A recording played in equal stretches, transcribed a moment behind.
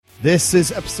This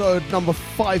is episode number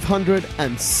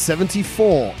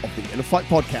 574 of the Inner Fight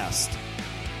Podcast.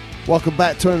 Welcome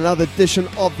back to another edition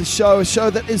of the show, a show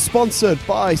that is sponsored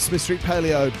by Smith Street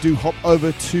Paleo. Do hop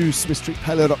over to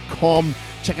smithstreetpaleo.com.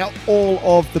 Check out all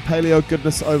of the paleo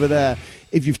goodness over there.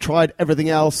 If you've tried everything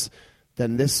else,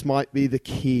 then this might be the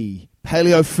key.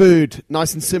 Paleo food,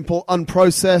 nice and simple,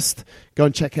 unprocessed. Go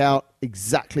and check out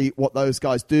exactly what those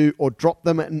guys do, or drop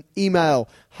them an email,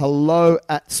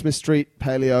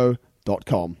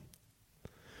 hello@smithstreetpaleo.com.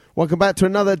 Welcome back to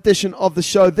another edition of the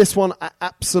show. This one I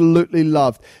absolutely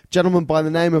loved. A gentleman by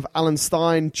the name of Alan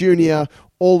Stein Jr.,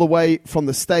 all the way from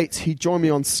the States. He joined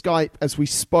me on Skype as we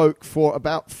spoke for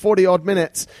about 40-odd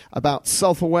minutes about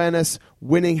self-awareness,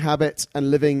 winning habits,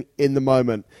 and living in the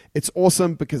moment. It's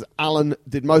awesome because Alan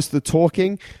did most of the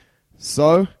talking.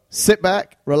 So sit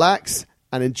back, relax,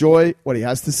 and enjoy what he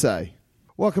has to say.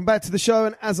 Welcome back to the show.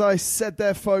 And as I said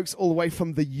there, folks, all the way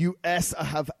from the US, I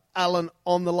have Alan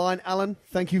on the line. Alan,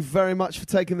 thank you very much for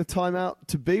taking the time out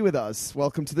to be with us.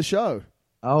 Welcome to the show.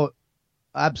 Oh,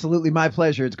 absolutely my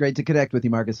pleasure. It's great to connect with you,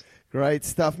 Marcus. Great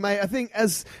stuff, mate. I think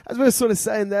as we were sort of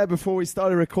saying there before we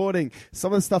started recording,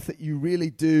 some of the stuff that you really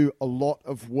do a lot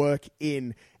of work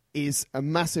in is a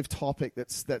massive topic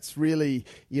that's really,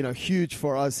 you know, huge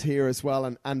for us here as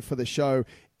well, and for the show,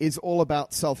 is all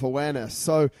about self-awareness.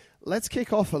 So let's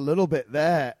kick off a little bit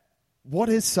there. What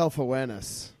is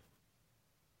self-awareness?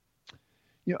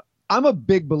 You know, I'm a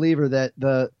big believer that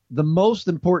the most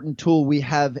important tool we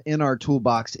have in our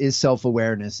toolbox is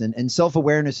self-awareness. And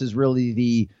self-awareness is really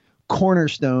the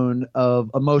cornerstone of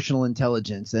emotional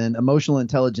intelligence. And emotional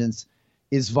intelligence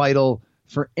is vital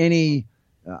for any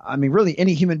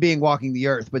human being walking the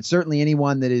earth, but certainly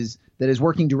anyone that is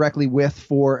working directly with,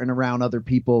 for, and around other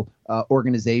people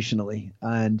organizationally.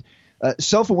 And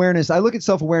self-awareness, I look at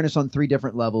self-awareness on three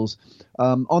different levels.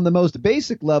 On the most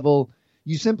basic level,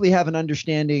 you simply have an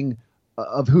understanding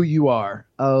of who you are,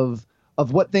 of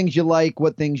what things you like,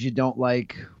 what things you don't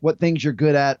like, what things you're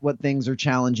good at, what things are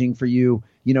challenging for you,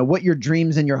 you know, what your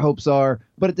dreams and your hopes are,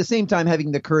 but at the same time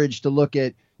having the courage to look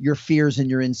at your fears and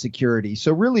your insecurities.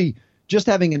 So really just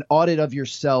having an audit of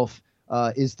yourself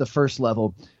is the first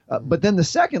level. But then the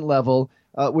second level,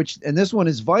 and this one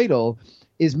is vital,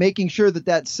 is making sure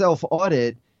that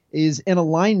self-audit is in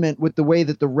alignment with the way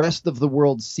that the rest of the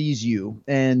world sees you.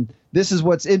 And this is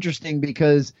what's interesting,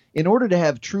 because in order to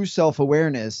have true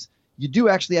self-awareness, you do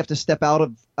actually have to step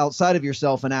outside of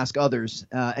yourself and ask others.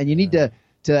 And you need to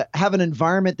have an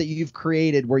environment that you've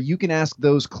created where you can ask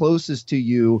those closest to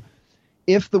you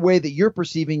if the way that you're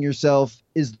perceiving yourself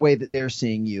is the way that they're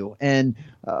seeing you. And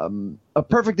a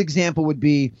perfect example would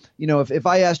be, you know, if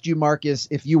I asked you, Marcus,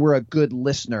 if you were a good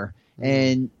listener,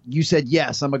 and you said,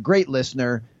 yes, I'm a great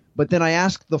listener, but then I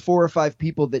asked the 4 or 5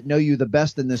 people that know you the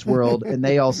best in this world, and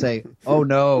they all say, oh,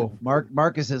 no,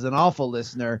 Marcus is an awful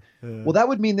listener. Well, that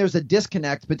would mean there's a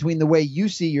disconnect between the way you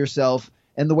see yourself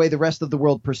and the way the rest of the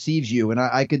world perceives you. And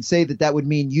I could say that would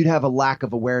mean you'd have a lack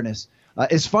of awareness.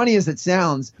 As funny as it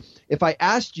sounds, if I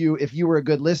asked you if you were a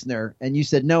good listener and you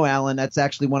said, no, Alan, that's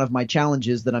actually one of my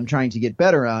challenges that I'm trying to get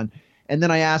better on, and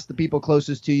then I asked the people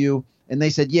closest to you and they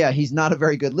said, yeah, he's not a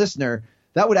very good listener,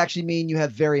 that would actually mean you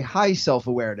have very high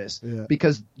self-awareness,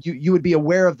 because you would be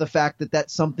aware of the fact that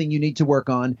that's something you need to work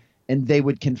on, and they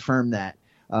would confirm that.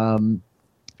 And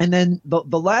then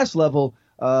the last level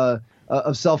of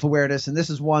self-awareness, and this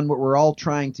is one what we're all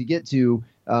trying to get to,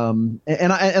 and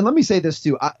let me say this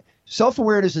too,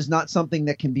 self-awareness is not something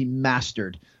that can be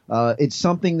mastered. It's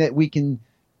something that we can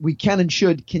and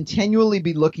should continually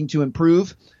be looking to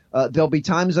improve. There'll be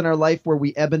times in our life where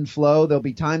we ebb and flow. There'll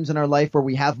be times in our life where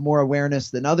we have more awareness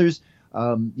than others.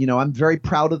 You know, I'm very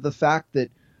proud of the fact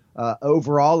that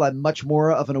overall I'm much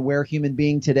more of an aware human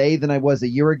being today than I was a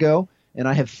year ago. And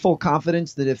I have full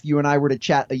confidence that if you and I were to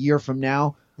chat a year from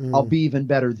now, I'll be even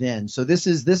better then. So this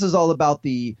is all about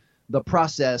the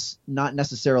process, not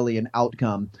necessarily an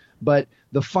outcome. But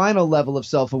the final level of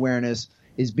self-awareness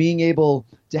is being able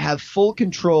to have full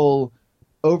control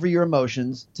over your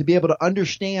emotions, to be able to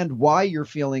understand why you're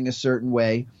feeling a certain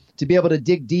way, to be able to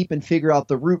dig deep and figure out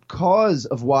the root cause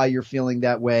of why you're feeling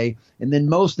that way, and then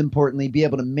most importantly, be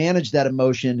able to manage that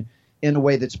emotion in a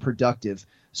way that's productive.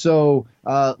 So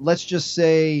let's just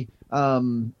say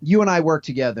you and I work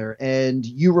together and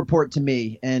you report to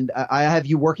me, and I have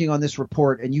you working on this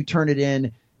report and you turn it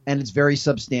in and it's very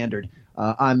substandard.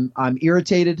 I'm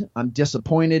irritated, I'm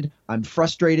disappointed, I'm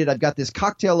frustrated. I've got this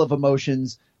cocktail of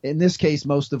emotions, in this case,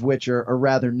 most of which are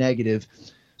rather negative.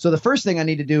 So the first thing I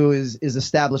need to do is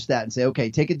establish that and say,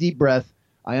 okay, take a deep breath.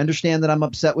 I understand that I'm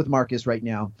upset with Marcus right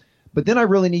now, but then I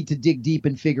really need to dig deep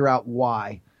and figure out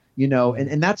why, you know,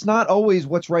 and that's not always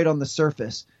what's right on the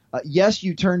surface. Yes,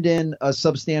 you turned in a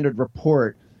substandard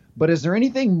report, but is there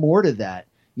anything more to that?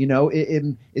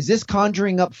 Is this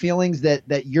conjuring up feelings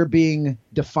that you're being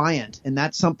defiant? And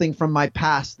that's something from my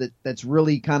past that's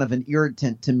really kind of an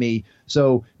irritant to me.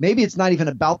 So maybe it's not even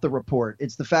about the report.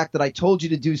 It's the fact that I told you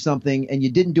to do something and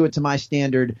you didn't do it to my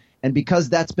standard. And because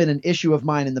that's been an issue of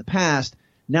mine in the past,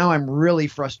 now I'm really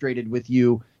frustrated with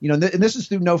you. And this is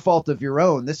through no fault of your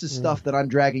own. This is stuff that I'm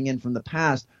dragging in from the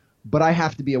past, but I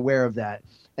have to be aware of that.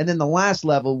 And then the last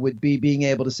level would be being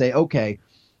able to say, okay,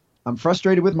 I'm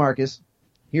frustrated with Marcus.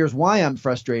 Here's why I'm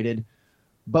frustrated,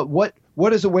 but what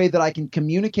is a way that I can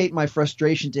communicate my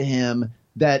frustration to him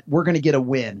that we're going to get a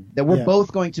win, that we're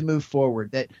both going to move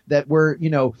forward, that we're,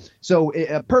 so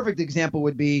a perfect example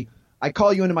would be I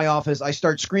call you into my office, I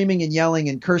start screaming and yelling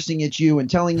and cursing at you and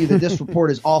telling you that this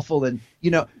report is awful. And,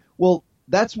 well,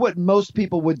 that's what most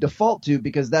people would default to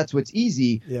because that's what's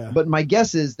easy. Yeah. But my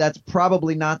guess is that's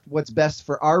probably not what's best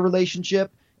for our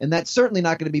relationship. And that's certainly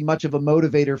not going to be much of a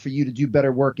motivator for you to do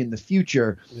better work in the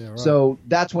future. Yeah, right. So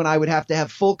that's when I would have to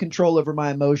have full control over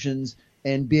my emotions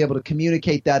and be able to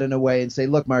communicate that in a way and say,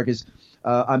 look, Marcus,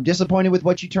 I'm disappointed with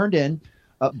what you turned in,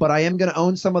 but I am going to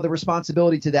own some of the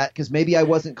responsibility to that because maybe I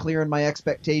wasn't clear in my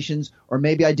expectations or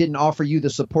maybe I didn't offer you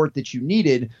the support that you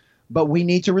needed, but we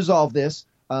need to resolve this,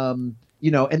 and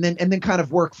then kind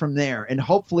of work from there. And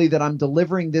hopefully that I'm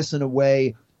delivering this in a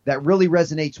way that really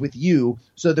resonates with you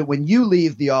so that when you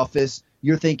leave the office,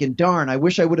 you're thinking, darn, I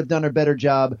wish I would have done a better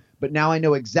job, but now I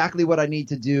know exactly what I need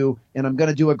to do, and I'm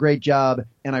going to do a great job,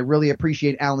 and I really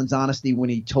appreciate Alan's honesty when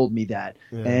he told me that.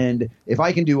 Yeah. And if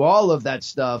I can do all of that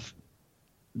stuff,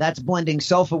 that's blending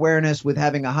self-awareness with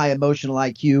having a high emotional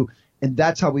IQ, and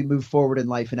that's how we move forward in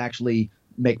life and actually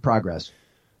make progress.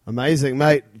 Amazing,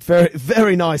 mate. Very,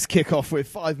 very nice kickoff. We're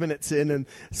 5 minutes in and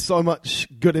so much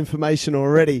good information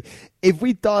already. If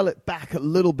we dial it back a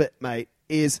little bit, mate,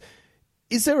 do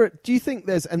you think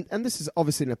there's, and this is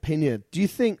obviously an opinion, do you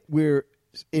think we're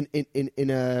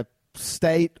in a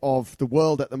state of the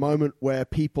world at the moment where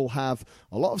people have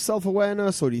a lot of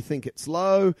self-awareness, or do you think it's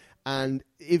low? And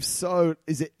if so,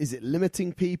 is it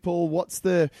limiting people? What's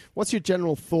your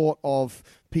general thought of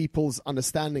people's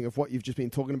understanding of what you've just been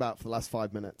talking about for the last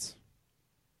 5 minutes?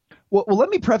 Well, let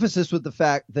me preface this with the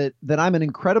fact that I'm an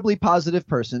incredibly positive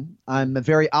person. I'm a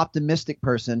very optimistic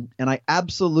person, and I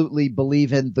absolutely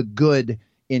believe in the good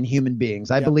in human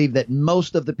beings. I believe that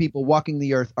most of the people walking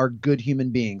the earth are good human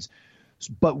beings.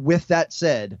 But with that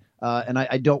said, and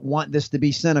I don't want this to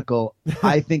be cynical,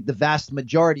 I think the vast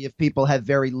majority of people have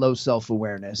very low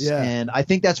self-awareness. Yeah. And I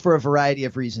think that's for a variety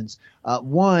of reasons.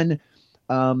 One,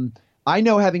 I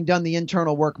know, having done the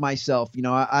internal work myself,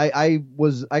 I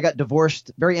got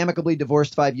divorced, very amicably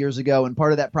divorced 5 years ago. And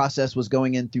part of that process was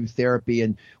going in through therapy.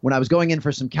 And when I was going in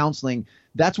for some counseling,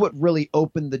 that's what really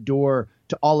opened the door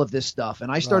to all of this stuff.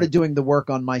 And I started doing the work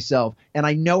on myself. And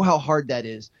I know how hard that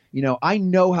is. I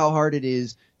know how hard it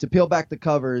is to peel back the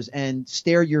covers and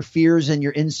stare your fears and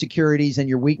your insecurities and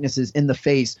your weaknesses in the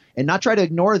face and not try to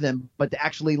ignore them, but to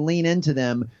actually lean into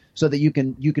them so that you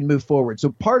can move forward.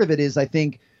 So part of it is, I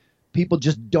think, people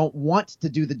just don't want to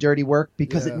do the dirty work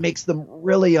because it makes them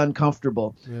really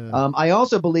uncomfortable. Yeah. I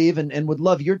also believe, and would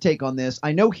love your take on this,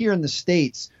 I know here in the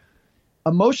States,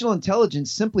 emotional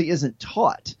intelligence simply isn't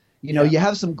taught. You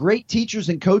have some great teachers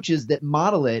and coaches that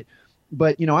model it,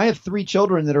 but, I have 3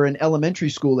 children that are in elementary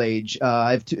school age.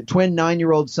 I have twin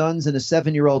 9-year-old sons and a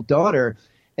 7-year-old daughter.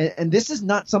 And this is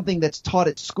not something that's taught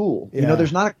at school. Yeah.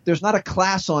 There's not a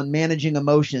class on managing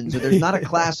emotions, or there's not a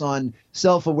class on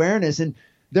self-awareness. And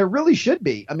there really should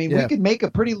be. I mean, we could make a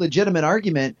pretty legitimate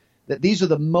argument that these are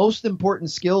the most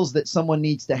important skills that someone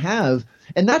needs to have.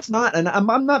 And that's not, and I'm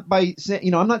not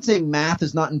I'm not saying math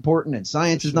is not important and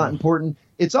science is not important.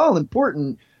 It's all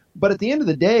important. But at the end of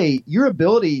the day, your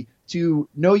ability to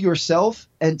know yourself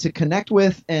and to connect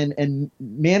with and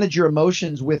manage your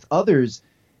emotions with others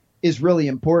is really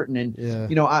important.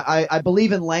 And, I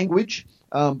believe in language.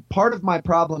 Part of my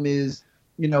problem is,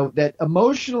 that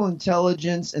emotional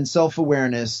intelligence and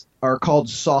self-awareness are called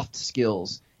soft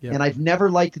skills. Yep. And I've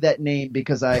never liked that name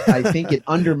because I think it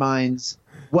undermines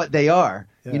what they are.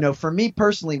 Yeah. For me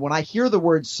personally, when I hear the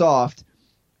word soft,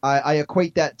 I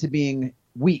equate that to being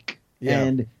weak. Yeah.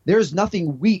 And there's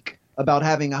nothing weak about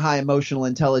having a high emotional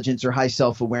intelligence or high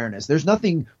self-awareness. There's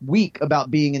nothing weak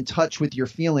about being in touch with your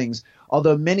feelings,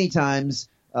 although many times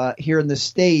here in the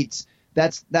States,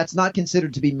 that's not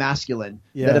considered to be masculine.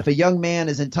 Yeah. That if a young man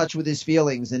is in touch with his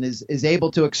feelings and is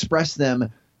able to express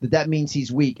them, that means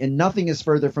he's weak. And nothing is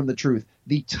further from the truth.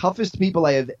 The toughest people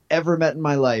I have ever met in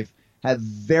my life have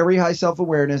very high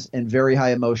self-awareness and very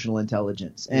high emotional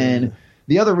intelligence. And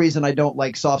the other reason I don't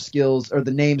like soft skills or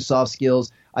the name soft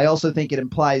skills, I also think it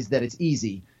implies that it's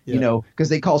easy. Yeah. Because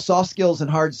they call soft skills and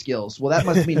hard skills. Well, that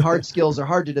must mean hard skills are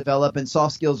hard to develop and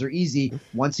soft skills are easy.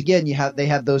 Once again, they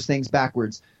have those things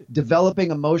backwards.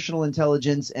 Developing emotional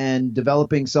intelligence and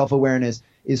developing self-awareness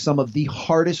is some of the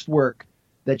hardest work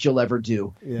that you'll ever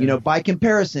do. Yeah. By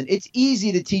comparison, it's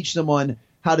easy to teach someone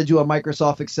how to do a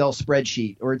Microsoft Excel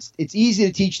spreadsheet, or it's easy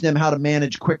to teach them how to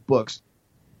manage QuickBooks.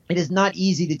 It is not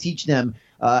easy to teach them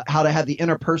how to have the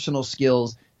interpersonal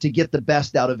skills to get the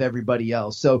best out of everybody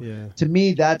else. So to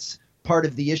me, that's part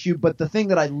of the issue. But the thing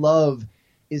that I love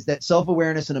is that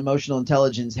self-awareness and emotional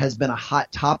intelligence has been a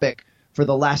hot topic for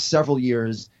the last several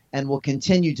years and will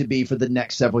continue to be for the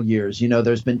next several years.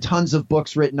 There's been tons of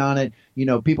books written on it.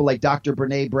 People like Dr.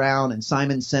 Brene Brown and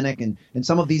Simon Sinek and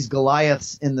some of these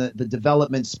Goliaths in the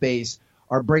development space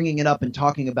are bringing it up and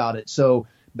talking about it. So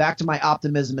back to my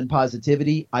optimism and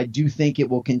positivity, I do think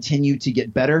it will continue to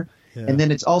get better. Yeah. And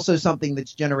then it's also something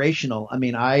that's generational. I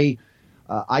mean, I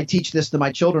teach this to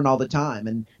my children all the time,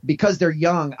 and because they're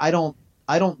young, I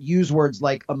don't use words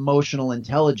like emotional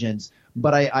intelligence,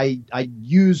 but I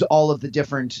use all of the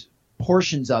different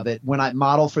portions of it when I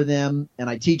model for them and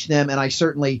I teach them, and I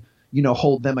certainly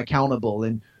hold them accountable.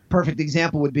 And perfect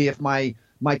example would be if my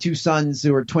two sons,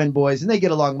 who are twin boys, and they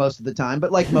get along most of the time,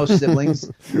 but like most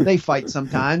siblings, they fight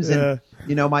sometimes. And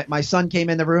my son came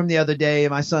in the room the other day,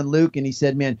 my son Luke, and he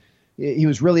said, man. He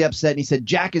was really upset, and he said,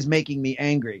 Jack is making me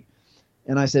angry.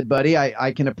 And I said, buddy,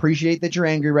 I can appreciate that you're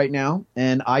angry right now,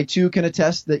 and I too can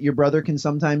attest that your brother can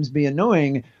sometimes be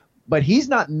annoying, but he's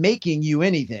not making you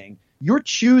anything. You're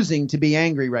choosing to be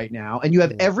angry right now, and you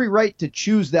have every right to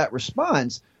choose that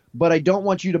response, but I don't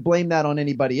want you to blame that on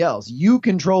anybody else. You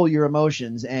control your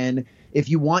emotions, and if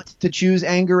you want to choose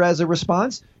anger as a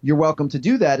response, you're welcome to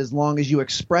do that as long as you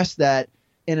express that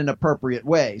in an appropriate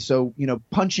way. So,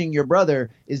 punching your brother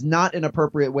is not an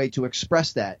appropriate way to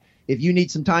express that. If you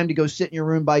need some time to go sit in your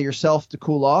room by yourself to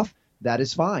cool off, that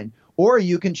is fine. Or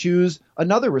you can choose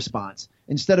another response.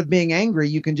 Instead of being angry,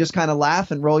 you can just kind of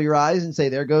laugh and roll your eyes and say,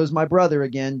 there goes my brother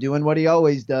again, doing what he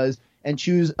always does, and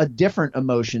choose a different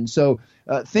emotion. So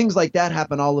things like that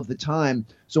happen all of the time.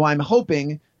 So I'm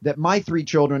hoping that my 3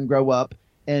 children grow up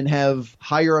and have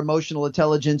higher emotional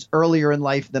intelligence earlier in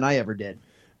life than I ever did.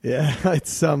 Yeah,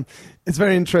 it's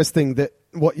very interesting that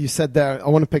what you said there. I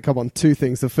want to pick up on 2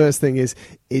 things. The first thing is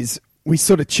we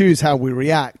sort of choose how we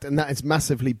react, and that is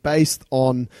massively based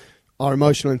on our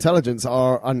emotional intelligence,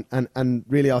 and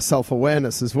really our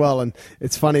self-awareness as well. And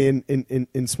it's funny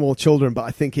in small children, but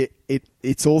I think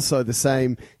it's also the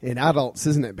same in adults,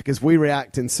 isn't it? Because we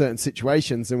react in certain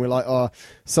situations and we're like, oh,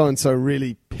 so-and-so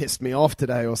really pissed me off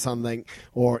today or something,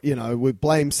 or, we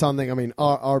blame something. I mean,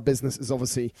 our business is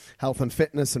obviously health and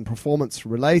fitness and performance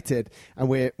related, and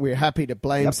we're happy to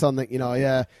blame something,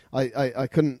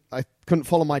 I couldn't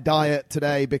follow my diet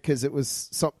today because it was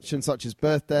such and such's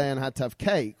birthday and I had to have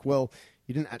cake. Well,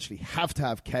 you didn't actually have to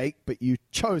have cake, but you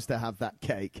chose to have that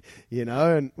cake,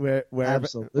 and where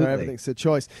everything's a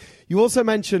choice. You also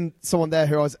mentioned someone there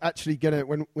who I was actually going to,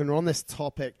 when we're on this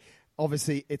topic,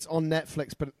 obviously it's on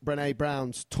Netflix, but Brene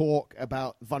Brown's talk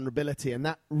about vulnerability, and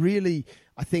that really,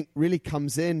 I think, really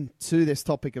comes in to this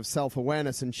topic of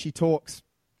self-awareness. And she talks,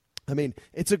 I mean,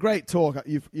 it's a great talk.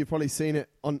 You've probably seen it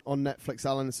on Netflix,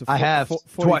 Alan. It's I have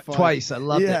twice. I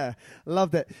loved it. Yeah,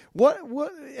 loved it. What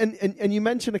and you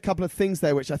mentioned a couple of things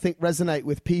there which I think resonate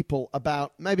with people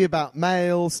about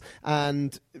males,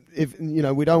 and if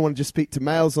we don't want to just speak to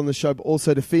males on the show, but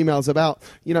also to females about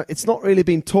it's not really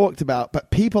been talked about, but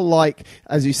people like,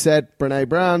 as you said, Brene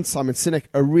Brown, Simon Sinek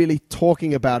are really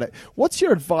talking about it. What's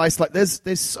your advice? Like, there's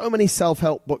so many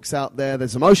self-help books out there.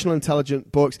 There's emotional intelligence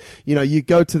books. You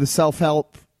go to the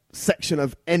self-help section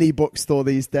of any bookstore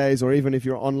these days, or even if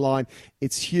you're online,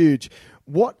 it's huge.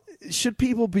 What should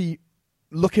people be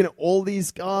looking at all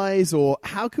these guys, or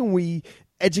how can we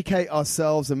educate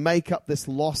ourselves and make up this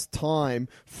lost time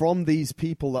from these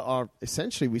people that are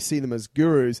essentially, we see them as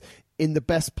gurus, in the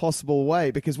best possible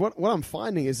way? Because what I'm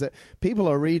finding is that people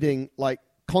are reading, like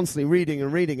constantly reading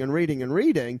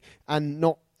and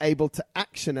not able to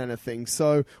action anything.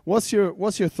 So what's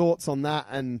your thoughts on that,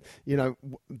 and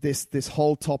this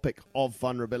whole topic of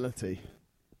vulnerability?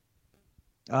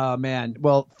 Oh, man.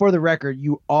 Well, for the record,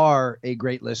 you are a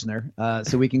great listener.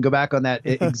 So we can go back on that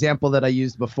example that I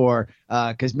used before,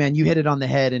 because, man, you hit it on the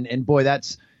head. And boy,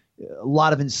 that's a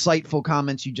lot of insightful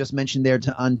comments you just mentioned there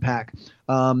to unpack.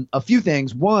 A few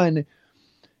things. One,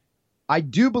 I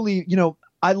do believe,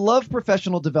 I love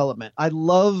professional development. I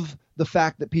love the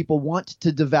fact that people want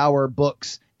to devour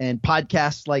books and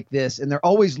podcasts like this, and they're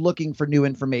always looking for new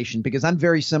information, because I'm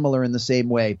very similar in the same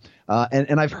way.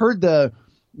 And I've heard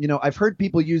I've heard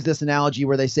people use this analogy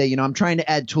where they say, I'm trying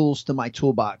to add tools to my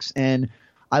toolbox. And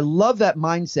I love that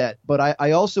mindset, but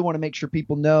I also want to make sure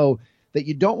people know that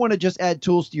you don't want to just add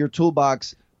tools to your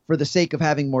toolbox for the sake of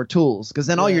having more tools, because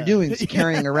then all you're doing is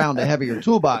carrying around a heavier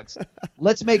toolbox.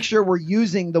 Let's make sure we're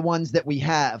using the ones that we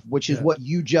have, which is what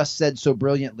you just said so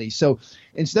brilliantly. So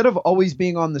instead of always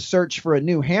being on the search for a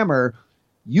new hammer,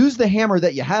 use the hammer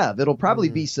that you have. It'll probably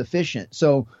be sufficient.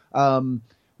 So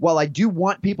while I do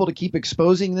want people to keep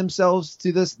exposing themselves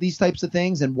to these types of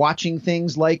things and watching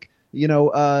things like,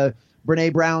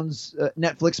 Brene Brown's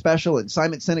Netflix special, and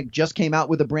Simon Sinek just came out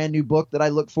with a brand new book that I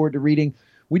look forward to reading,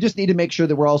 we just need to make sure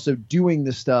that we're also doing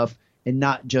the stuff and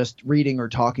not just reading or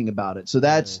talking about it. So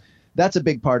that's a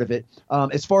big part of it.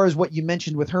 As far as what you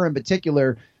mentioned with her in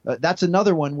particular, that's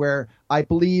another one where I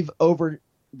believe over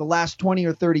the last 20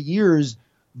 or 30 years,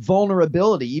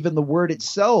 vulnerability, even the word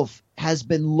itself, has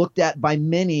been looked at by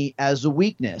many as a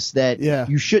weakness, that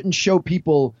you shouldn't show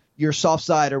people your soft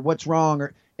side or what's wrong.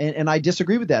 And I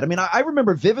disagree with that. I mean, I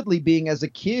remember vividly being as a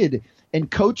kid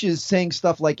and coaches saying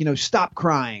stuff like, stop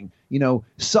crying,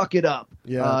 suck it up.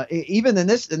 Even in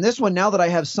this one, now that I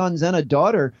have sons and a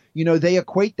daughter, they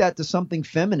equate that to something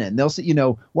feminine. They'll say,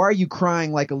 why are you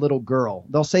crying like a little girl?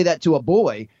 They'll say that to a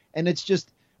boy. And it's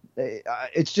just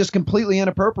completely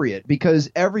inappropriate,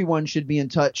 because everyone should be in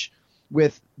touch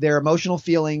with their emotional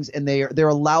feelings, and they're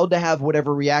allowed to have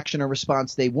whatever reaction or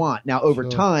response they want. Now, over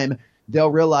time,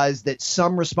 they'll realize that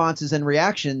some responses and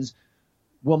reactions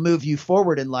will move you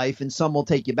forward in life and some will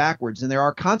take you backwards. And there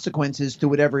are consequences to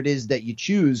whatever it is that you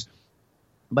choose.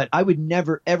 But I would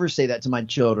never, ever say that to my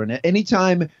children.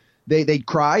 Anytime they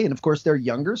cry, and of course they're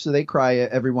younger, so they cry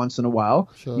every once in a while.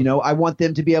 I want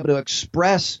them to be able to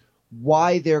express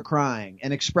why they're crying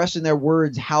and express in their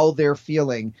words how they're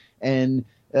feeling. And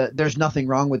there's nothing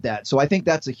wrong with that. So I think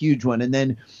that's a huge one. And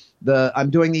then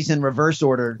I'm doing these in reverse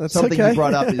order. That's something okay. you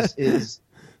brought up is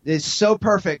so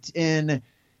perfect in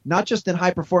not just in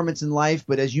high performance in life,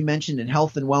 but as you mentioned, in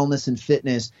health and wellness and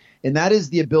fitness. And that is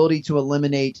the ability to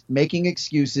eliminate making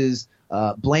excuses,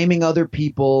 blaming other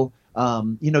people,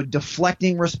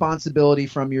 deflecting responsibility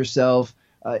from yourself.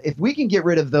 If we can get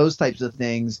rid of those types of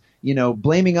things,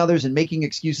 blaming others and making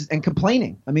excuses and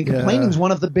complaining. I mean, complaining is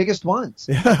one of the biggest ones.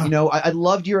 I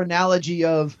loved your analogy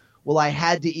of, well, I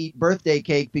had to eat birthday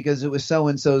cake because it was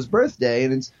so-and-so's birthday.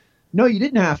 And it's, no, you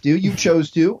didn't have to. You chose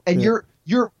to. And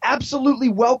you're absolutely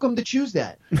welcome to choose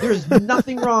that. There's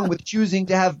nothing wrong with choosing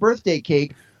to have birthday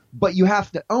cake, but you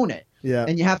have to own it.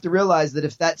 And you have to realize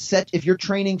that if you're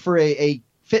training for a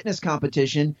fitness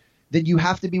competition, then you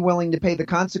have to be willing to pay the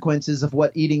consequences of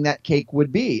what eating that cake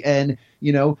would be. And,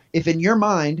 if in your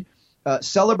mind,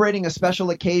 celebrating a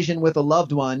special occasion with a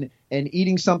loved one and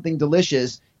eating something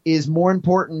delicious is more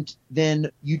important than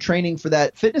you training for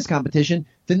that fitness competition,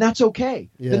 then that's okay.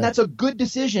 Then that's a good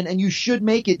decision, and you should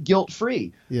make it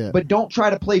guilt-free. But don't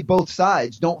try to play both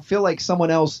sides. Don't feel like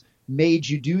someone else made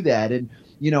you do that. And,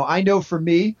 I know for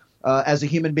me, as a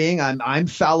human being, I'm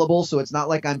fallible, so it's not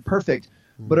like I'm perfect.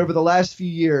 But over the last few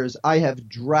years, I have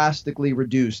drastically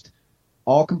reduced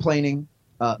all complaining,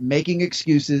 making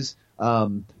excuses,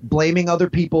 blaming other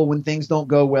people when things don't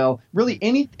go well. Really,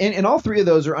 and all three of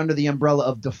those are under the umbrella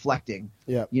of deflecting.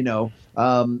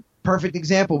 Perfect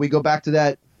example. We go back to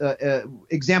that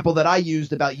example that I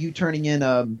used about you turning in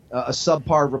a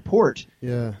subpar report.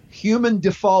 Human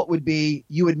default would be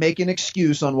you would make an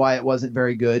excuse on why it wasn't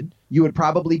very good. You would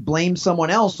probably blame someone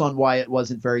else on why it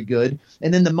wasn't very good.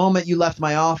 And then the moment you left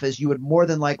my office, you would more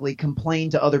than likely complain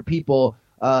to other people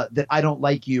that I don't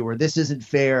like you or this isn't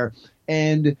fair.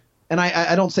 And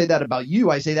I don't say that about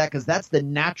you. I say that because that's the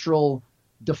natural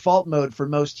default mode for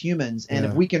most humans. And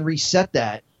if we can reset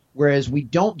that, whereas we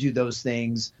don't do those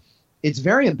things, it's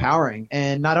very empowering.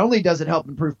 And not only does it help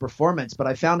improve performance, but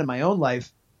I found in my own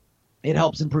life, it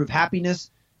helps improve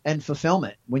happiness and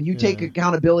fulfillment. When you take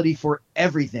accountability for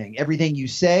everything you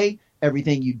say,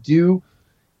 everything you do,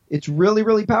 it's really,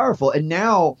 really powerful. And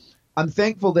now I'm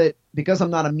thankful that because I'm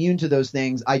not immune to those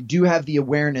things, I do have the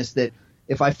awareness that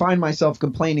if I find myself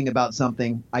complaining about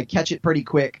something, I catch it pretty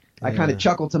quick. I kind of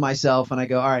chuckle to myself and I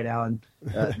go, all right, Alan,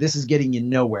 this is getting you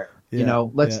nowhere.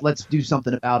 Let's do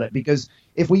something about it. Because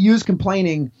if we use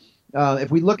complaining,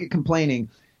 if we look at complaining,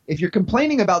 if you're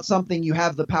complaining about something you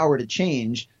have the power to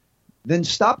change, then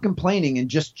stop complaining and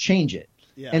just change it.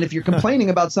 And if you're complaining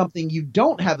about something you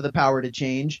don't have the power to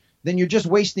change, then you're just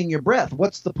wasting your breath.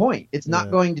 What's the point? It's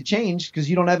not going to change because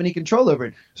you don't have any control over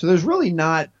it. So there's really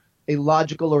not a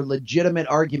logical or legitimate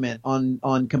argument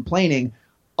on complaining.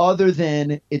 other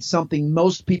than it's something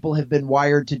most people have been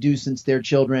wired to do since they're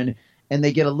children, and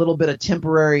they get a little bit of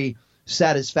temporary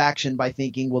satisfaction by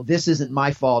thinking, well, this isn't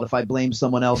my fault if I blame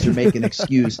someone else or make an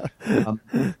excuse. And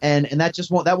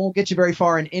that won't get you very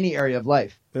far in any area of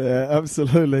life. Yeah,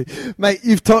 absolutely. Mate,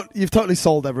 you've totally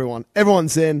sold everyone.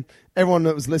 Everyone's in. Everyone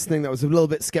that was listening that was a little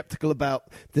bit skeptical about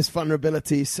this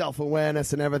vulnerability,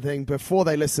 self-awareness and everything, before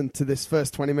they listened to this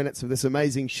first 20 minutes of this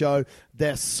amazing show,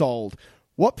 they're sold.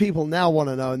 What people now want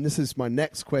to know, and this is my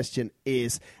next question,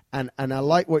 is, and I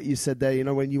like what you said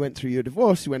there, when you went through your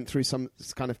divorce, you went through some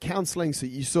kind of counseling, so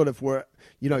you sort of were,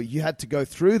 you had to go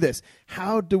through this.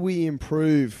 How do we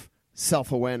improve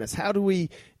self-awareness? How do we,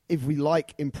 if we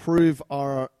like, improve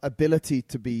our ability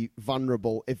to be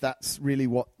vulnerable, if that's really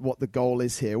what the goal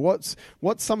is here? What's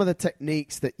some of the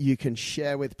techniques that you can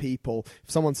share with people?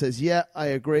 If someone says, yeah, I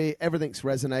agree, everything's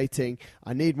resonating,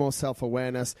 I need more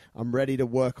self-awareness, I'm ready to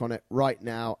work on it right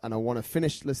now, and I want to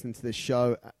finish listening to this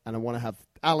show, and I want to have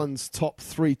Alan's top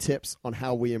 3 tips on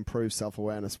how we improve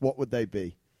self-awareness, what would they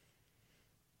be?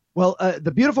 Well,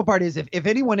 the beautiful part is if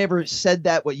anyone ever said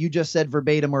that, what you just said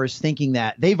verbatim, or is thinking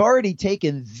that, they've already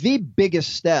taken the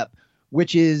biggest step,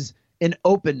 which is an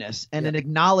openness and an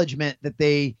acknowledgement that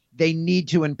they need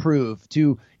to improve,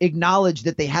 to acknowledge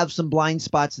that they have some blind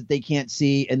spots that they can't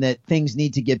see and that things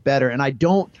need to get better. And I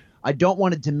don't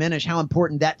want to diminish how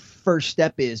important that first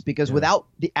step is, because without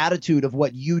the attitude of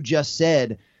what you just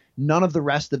said, none of the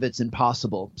rest of it's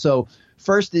impossible. So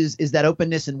first is that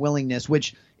openness and willingness,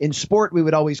 which in sport we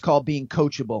would always call being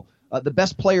coachable. The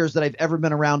best players that I've ever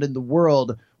been around in the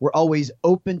world were always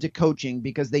open to coaching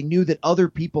because they knew that other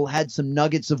people had some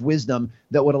nuggets of wisdom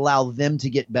that would allow them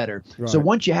to get better. Right. So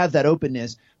once you have that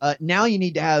openness, now you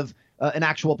need to have an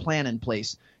actual plan in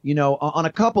place, on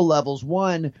a couple levels.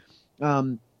 One,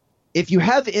 if you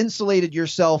have insulated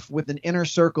yourself with an inner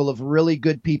circle of really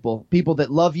good people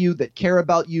that love you, that care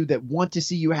about you, that want to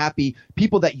see you happy,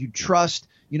 people that you trust,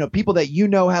 people that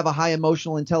have a high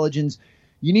emotional intelligence,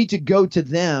 you need to go to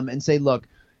them and say, look,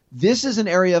 this is an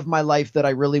area of my life that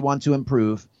I really want to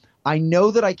improve. I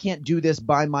know that I can't do this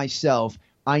by myself.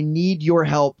 I need your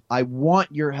help. I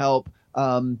want your help.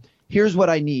 Here's what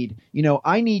I need.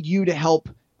 I need you to help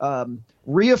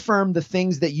reaffirm the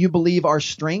things that you believe are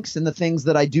strengths and the things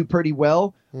that I do pretty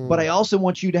well. But I also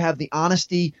want you to have the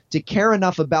honesty to care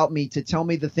enough about me to tell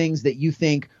me the things that you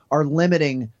think are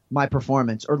limiting my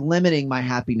performance or limiting my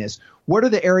happiness. What are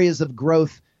the areas of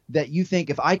growth that you think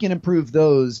if I can improve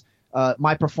those,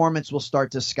 my performance will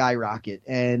start to skyrocket?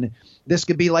 And this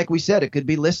could be, like we said, it could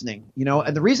be listening,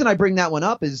 and the reason I bring that one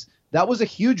up is that was a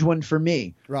huge one for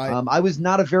me. Right. I was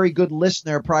not a very good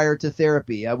listener prior to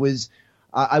therapy. I was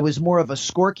more of a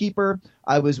scorekeeper.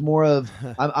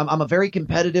 I'm a very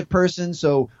competitive person.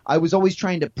 So I was always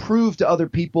trying to prove to other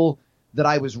people that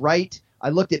I was right. I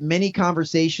looked at many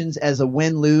conversations as a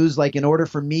win-lose. Like, in order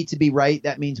for me to be right,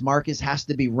 that means Marcus has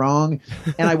to be wrong.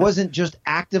 And I wasn't just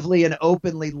actively and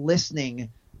openly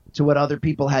listening to what other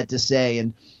people had to say.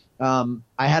 And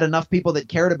I had enough people that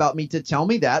cared about me to tell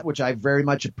me that, which I very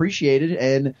much appreciated,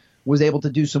 and was able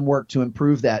to do some work to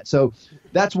improve that. So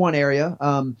that's one area.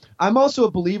 I'm also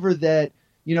a believer that,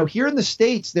 here in the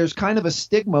States, there's kind of a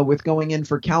stigma with going in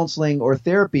for counseling or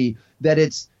therapy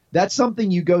that's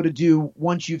something you go to do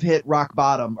once you've hit rock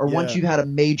bottom or once you've had a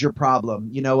major problem,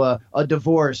 a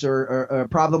divorce or a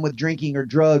problem with drinking or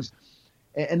drugs.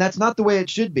 And that's not the way it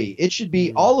should be. It should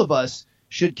be all of us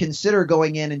should consider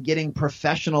going in and getting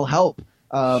professional help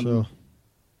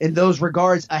in those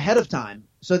regards ahead of time,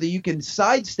 so that you can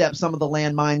sidestep some of the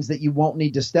landmines that you won't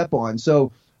need to step on.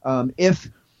 So if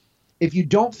you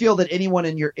don't feel that anyone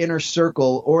in your inner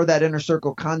circle or that inner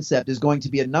circle concept is going to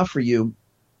be enough for you,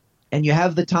 and you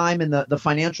have the time and the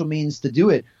financial means to do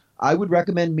it, I would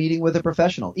recommend meeting with a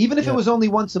professional, even if it was only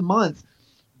once a month,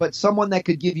 but someone that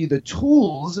could give you the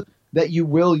tools that you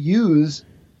will use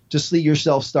to see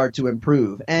yourself start to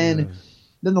improve. And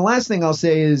then the last thing I'll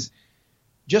say is,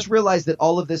 just realize that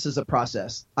all of this is a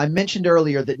process. I mentioned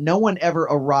earlier that no one ever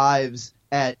arrives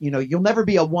at, you'll never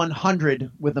be a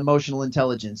 100 with emotional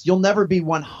intelligence. You'll never be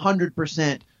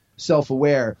 100%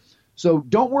 self-aware. So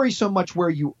don't worry so much where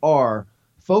you are.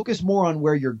 Focus more on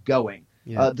where you're going.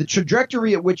 The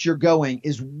trajectory at which you're going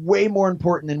is way more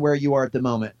important than where you are at the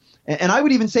moment. And I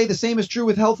would even say the same is true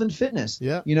with health and fitness.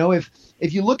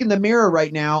 If you look in the mirror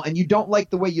right now and you don't like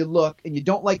the way you look and you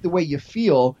don't like the way you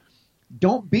feel,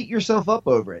 don't beat yourself up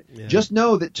over it. Just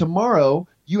know that tomorrow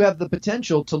you have the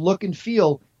potential to look and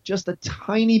feel just a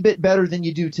tiny bit better than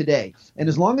you do today. And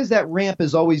as long as that ramp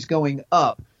is always going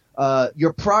up,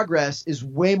 your progress is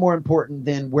way more important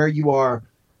than where you are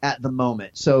at the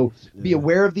moment. So be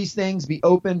aware of these things, be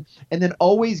open, and then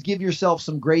always give yourself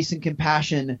some grace and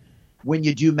compassion when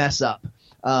you do mess up,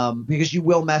 because you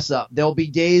will mess up. There'll be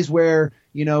days where,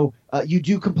 you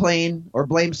do complain or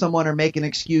blame someone or make an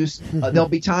excuse. There'll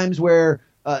be times where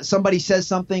somebody says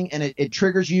something and it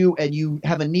triggers you and you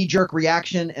have a knee-jerk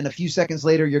reaction, and a few seconds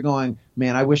later you're going,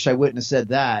 man, I wish I wouldn't have said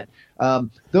that.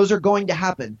 Those are going to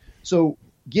happen. So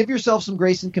give yourself some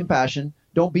grace and compassion.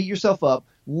 Don't beat yourself up.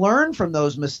 Learn from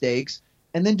those mistakes,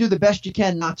 and then do the best you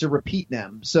can not to repeat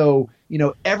them. So,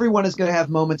 everyone is going to have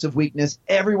moments of weakness.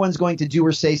 Everyone's going to do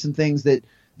or say some things that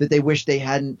they wish they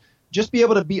hadn't. Just be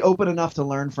able to be open enough to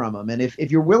learn from them. And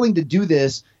if you're willing to do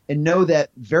this and know that,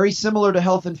 very similar to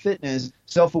health and fitness,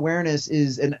 self-awareness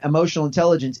and emotional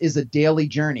intelligence is a daily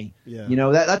journey. Yeah.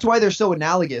 That's why they're so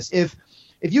analogous. If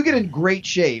you get in great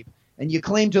shape and you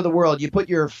claim to the world, you put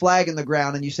your flag in the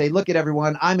ground and you say, look at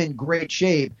everyone, I'm in great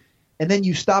shape, and then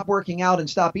you stop working out and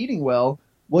stop eating well,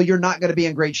 you're not going to be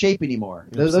in great shape anymore.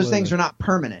 Those things are not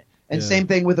permanent. And same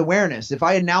thing with awareness. If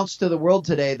I announce to the world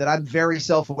today that I'm very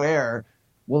self-aware,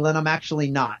 then I'm actually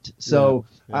not. So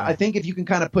I think if you can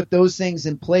kind of put those things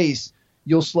in place,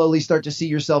 you'll slowly start to see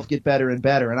yourself get better and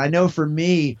better. And I know for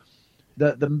me,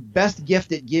 the best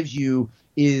gift it gives you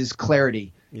is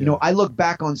clarity. Yeah. I look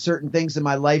back on certain things in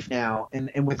my life now,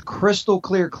 and with crystal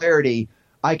clear clarity,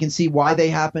 I can see why they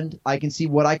happened. I can see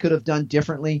what I could have done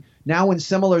differently. Now when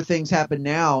similar things happen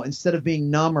now, instead of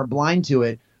being numb or blind to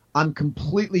it, I'm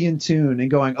completely in tune and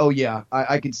going, oh, yeah,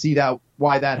 I can see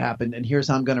why that happened, and here's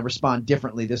how I'm going to respond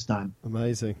differently this time.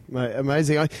 Amazing, mate,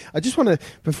 amazing. I just want to,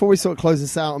 before we sort of close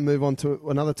this out and move on to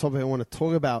another topic I want to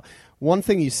talk about, one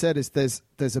thing you said is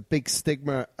there's a big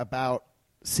stigma about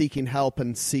seeking help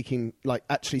and seeking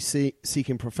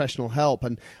professional help.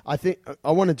 And I think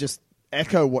I want to just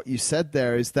echo what you said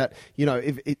there, is that,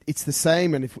 if it's the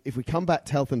same. And if we come back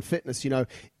to health and fitness,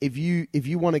 if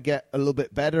you want to get a little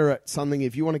bit better at something,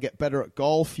 if you want to get better at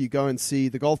golf, you go and see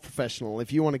the golf professional.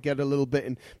 If you want to get a little bit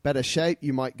in better shape,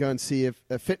 you might go and see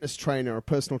a fitness trainer, a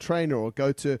personal trainer, or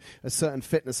go to a certain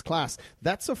fitness class.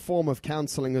 That's a form of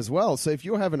counseling as well. So if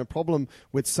you're having a problem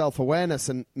with self-awareness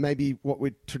and maybe what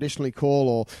we traditionally call,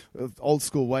 or old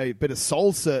school way, a bit of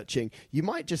soul searching, you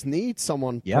might just need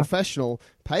someone professional.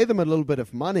 Pay them a little bit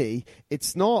of money.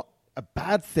 It's not a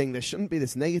bad thing. There shouldn't be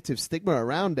this negative stigma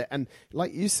around it. And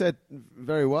like you said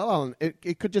very well, Alan,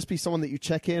 it could just be someone that you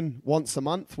check in once a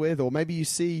month with, or maybe you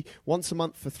see once a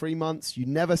month for 3 months. You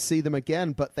never see them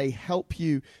again, but they help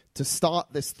you to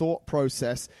start this thought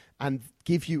process and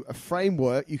give you a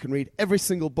framework. You can read every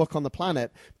single book on the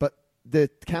planet, but the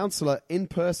counselor in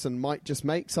person might just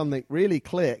make something really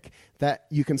click that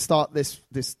you can start this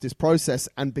process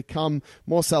and become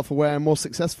more self-aware and more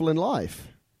successful in life.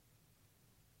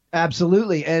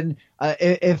 Absolutely. And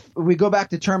if we go back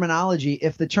to terminology,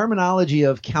 if the terminology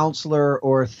of counselor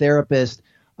or therapist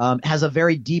has a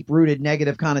very deep-rooted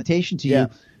negative connotation to you,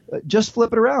 just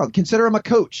flip it around. Consider them a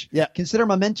coach. Yeah. Consider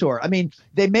them a mentor. I mean,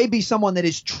 they may be someone that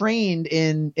is trained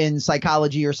in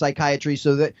psychology or psychiatry,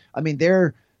 so that,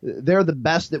 they're the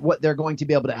best at what they're going to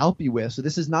be able to help you with. So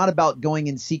this is not about going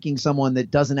and seeking someone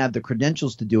that doesn't have the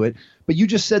credentials to do it. But you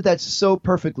just said that so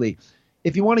perfectly.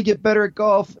 If you want to get better at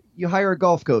golf, you hire a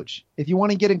golf coach. If you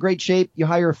want to get in great shape, you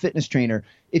hire a fitness trainer.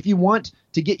 If you want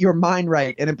to get your mind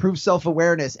right and improve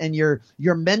self-awareness and your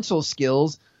mental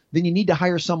skills, then you need to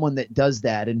hire someone that does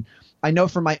that. And I know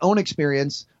from my own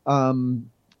experience,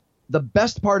 the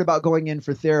best part about going in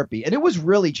for therapy, and it was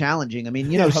really challenging.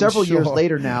 Several years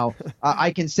later now,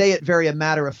 I can say it very a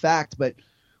matter of fact, but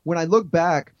when I look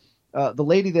back, the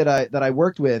lady that I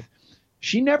worked with,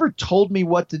 she never told me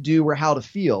what to do or how to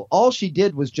feel. All she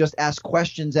did was just ask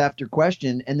questions after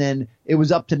question, and then it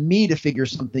was up to me to figure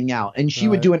something out. And she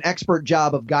would do an expert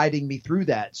job of guiding me through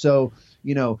that. So,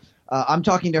 I'm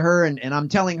talking to her and I'm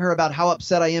telling her about how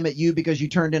upset I am at you because you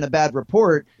turned in a bad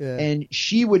report. Yeah. And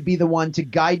she would be the one to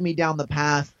guide me down the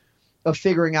path of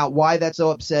figuring out why that's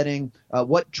so upsetting,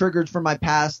 what triggers from my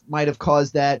past might have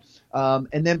caused that.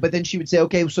 But then she would say,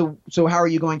 okay, so how are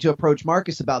you going to approach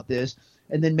Marcus about this?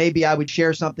 And then maybe I would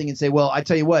share something and say, well, I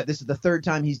tell you what, this is the third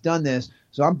time he's done this,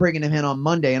 so I'm bringing him in on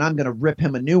Monday and I'm going to rip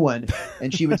him a new one.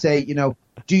 And she would say,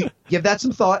 do you give that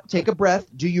some thought, take a breath.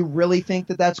 Do you really think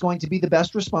that that's going to be the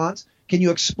best response? Can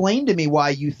you explain to me why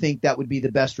you think that would be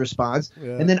the best response?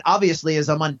 Yeah. And then obviously as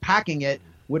I'm unpacking it,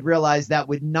 would realize that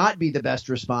would not be the best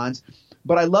response.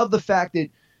 But I love the fact that,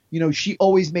 she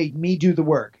always made me do the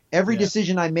work. Every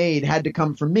decision I made had to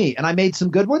come from me. And I made some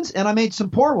good ones and I made some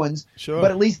poor ones. Sure. But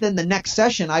at least then the next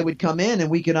session I would come in and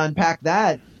we could unpack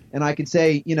that. And I could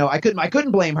say, I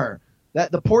couldn't blame her.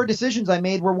 That the poor decisions I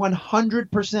made were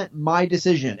 100% my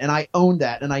decision, and I owned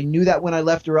that, and I knew that when I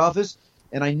left her office,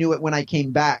 and I knew it when I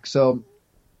came back. So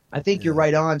I think you're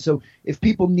right on. So if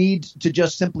people need to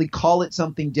just simply call it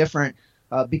something different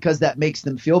because that makes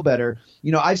them feel better,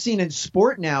 I've seen in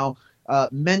sport now,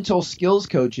 mental skills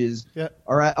coaches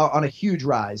are on a huge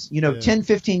rise. 10,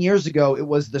 15 years ago, it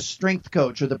was the strength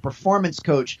coach or the performance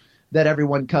coach that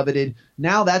everyone coveted.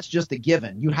 Now that's just a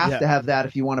given. You have to have that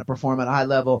if you want to perform at a high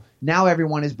level. Now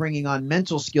everyone is bringing on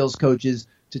mental skills coaches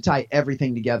to tie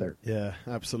everything together. Yeah,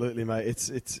 absolutely, mate.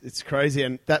 It's crazy,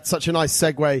 and that's such a nice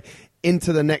segue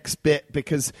into the next bit,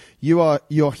 because you're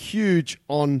huge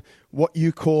on what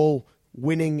you call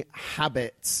winning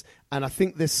habits. And I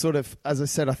think this sort of, as I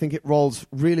said, I think it rolls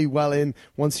really well in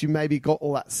once you maybe got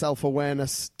all that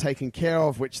self-awareness taken care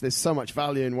of, which there's so much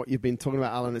value in what you've been talking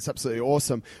about, Alan. It's absolutely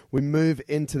awesome. We move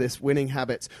into this winning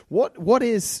habits. What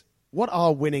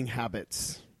are winning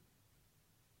habits?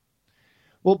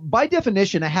 Well, by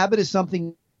definition, a habit is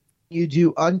something you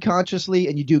do unconsciously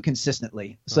and you do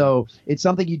consistently. So it's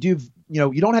something you do,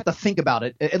 you don't have to think about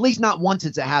it, at least not once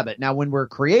it's a habit. Now, when we're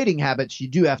creating habits, you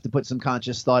do have to put some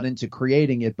conscious thought into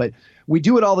creating it, but we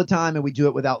do it all the time and we do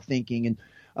it without thinking. And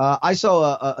I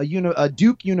saw a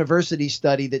Duke University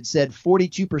study that said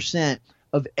 42%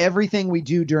 of everything we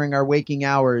do during our waking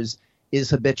hours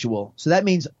is habitual. So that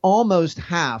means almost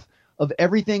half of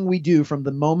everything we do from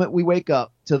the moment we wake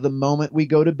up to the moment we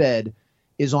go to bed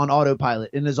is on autopilot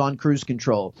and is on cruise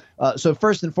control. So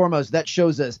first and foremost, that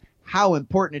shows us how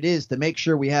important it is to make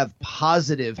sure we have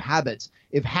positive habits.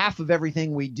 If half of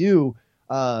everything we do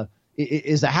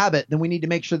is a habit, then we need to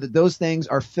make sure that those things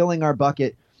are filling our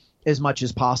bucket as much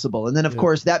as possible. And then, of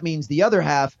course, that means the other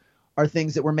half are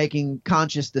things that we're making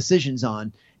conscious decisions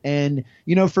on. And,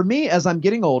 for me, as I'm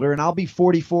getting older, and I'll be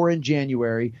 44 in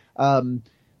January,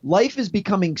 life is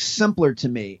becoming simpler to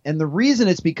me. And the reason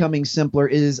it's becoming simpler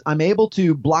is I'm able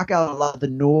to block out a lot of the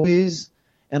noise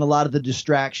and a lot of the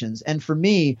distractions. And for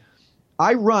me,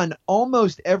 I run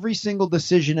almost every single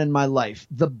decision in my life,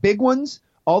 the big ones,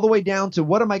 all the way down to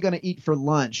what am I going to eat for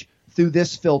lunch, through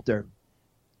this filter.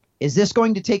 Is this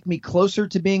going to take me closer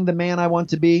to being the man I want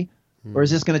to be, or is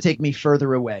this going to take me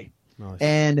further away? Nice.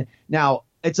 And now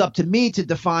it's up to me to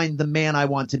define the man I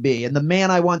want to be. And the man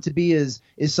I want to be is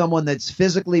someone that's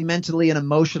physically, mentally, and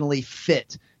emotionally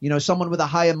fit. Someone with a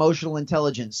high emotional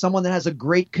intelligence, someone that has a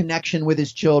great connection with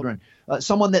his children,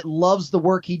 someone that loves the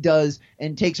work he does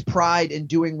and takes pride in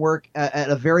doing work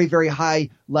at a very, very high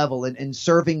level and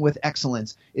serving with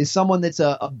excellence, is someone that's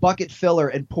a bucket filler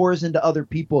and pours into other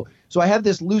people. So I have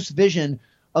this loose vision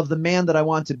of the man that I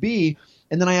want to be.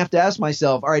 And then I have to ask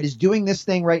myself, all right, is doing this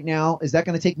thing right now, is that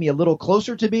going to take me a little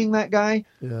closer to being that guy?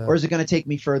 Yeah. Or is it going to take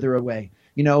me further away?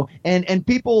 And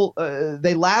people,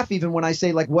 they laugh even when I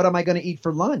say, like, what am I going to eat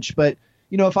for lunch? But,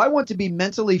 if I want to be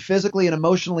mentally, physically, and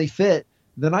emotionally fit,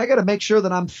 then I got to make sure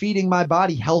that I'm feeding my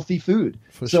body healthy food.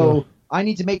 For sure. I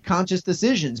need to make conscious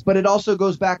decisions. But it also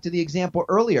goes back to the example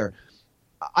earlier.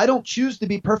 I don't choose to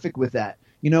be perfect with that.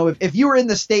 If you were in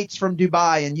the States from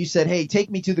Dubai and you said, hey, take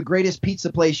me to the greatest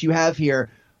pizza place you have here,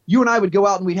 you and I would go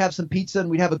out and we'd have some pizza and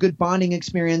we'd have a good bonding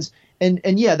experience. And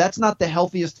yeah, that's not the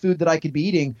healthiest food that I could be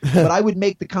eating, but I would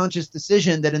make the conscious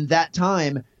decision that in that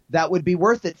time, that would be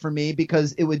worth it for me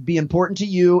because it would be important to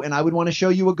you and I would want to show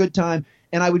you a good time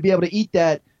and I would be able to eat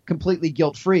that completely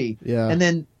guilt-free. Yeah. And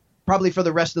then probably for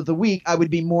the rest of the week, I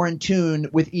would be more in tune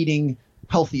with eating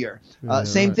healthier.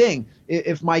 Same thing.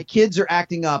 If my kids are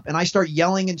acting up and I start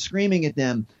yelling and screaming at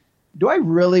them, do I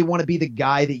really want to be the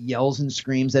guy that yells and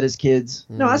screams at his kids?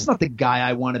 No, that's not the guy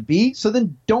I want to be. So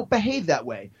then don't behave that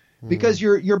way because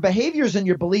your behaviors and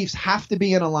your beliefs have to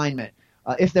be in alignment.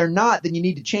 If they're not, then you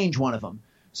need to change one of them.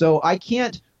 So I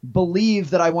can't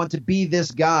believe that I want to be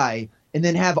this guy and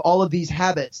then have all of these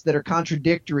habits that are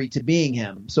contradictory to being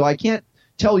him. So I can't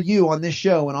tell you on this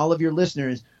show and all of your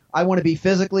listeners, I want to be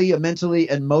physically, mentally,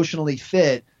 emotionally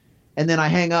fit. And then I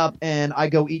hang up and I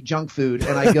go eat junk food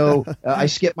and I go, I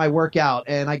skip my workout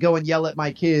and I go and yell at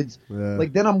my kids. Yeah.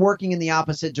 Like then I'm working in the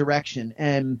opposite direction.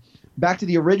 And back to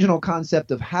the original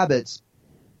concept of habits,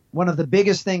 one of the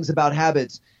biggest things about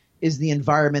habits is the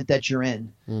environment that you're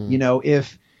in.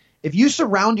 If you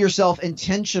surround yourself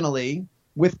intentionally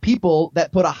with people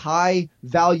that put a high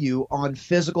value on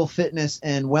physical fitness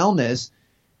and wellness,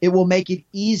 it will make it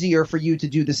easier for you to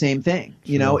do the same thing.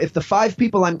 Sure. If the 5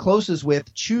 people I'm closest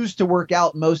with choose to work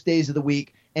out most days of the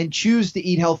week and choose to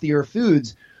eat healthier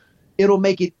foods, it'll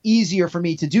make it easier for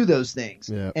me to do those things.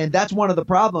 Yeah. And that's one of the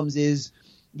problems is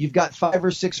you've got 5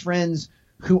 or 6 friends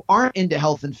who aren't into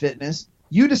health and fitness.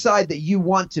 You decide that you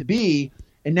want to be,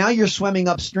 And now you're swimming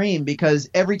upstream because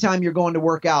every time you're going to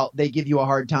work out, they give you a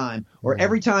hard time. Or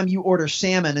every time you order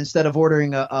salmon instead of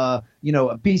ordering a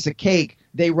piece of cake,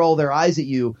 they roll their eyes at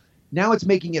you. Now it's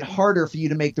making it harder for you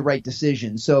to make the right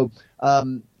decision. So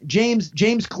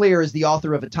James Clear is the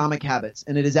author of Atomic Habits,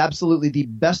 and it is absolutely the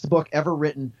best book ever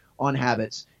written on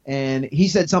habits. And he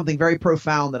said something very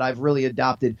profound that I've really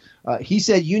adopted. He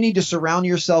said you need to surround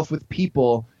yourself with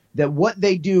people that what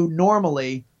they do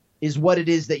normally is what it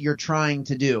is that you're trying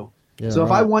to do. Yeah, so if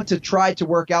I want to try to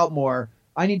work out more,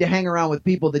 I need to hang around with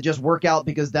people that just work out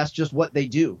because that's just what they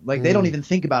do. Like they don't even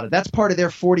think about it. That's part of their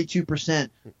 42%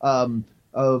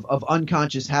 of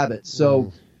unconscious habits.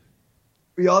 So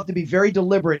we all have to be very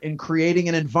deliberate in creating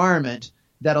an environment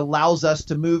that allows us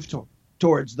to move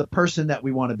towards the person that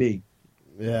we want to be.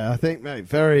 Yeah, I think, mate,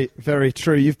 very, very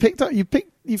true.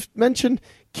 You've mentioned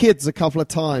kids a couple of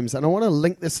times, and I want to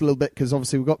link this a little bit because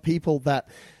obviously we've got people that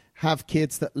have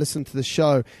kids that listen to the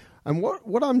show, and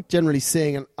what I'm generally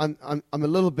seeing, and I'm a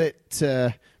little bit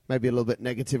maybe a little bit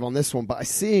negative on this one, but I'm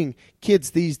seeing kids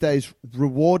these days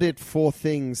rewarded for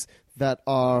things that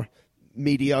are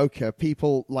mediocre.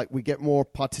 People, like, we get more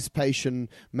participation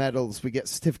medals, we get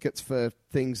certificates for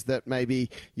things that maybe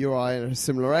you or I at a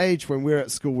similar age when we were at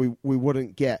school we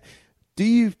wouldn't get. Do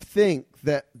you think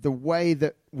that the way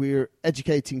that we're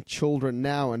educating children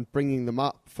now and bringing them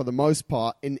up, for the most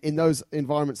part, in those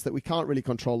environments that we can't really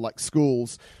control, like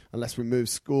schools, unless we move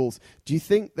schools, do you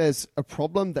think there's a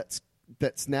problem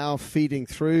that's now feeding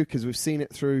through, because we've seen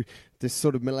it through this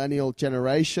sort of millennial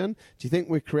generation? Do you think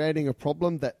we're creating a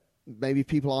problem that maybe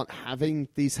people aren't having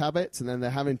these habits and then they're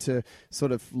having to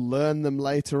sort of learn them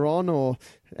later on? Or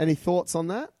any thoughts on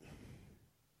that?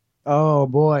 Oh,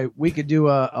 boy, we could do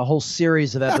a whole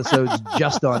series of episodes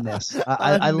just on this.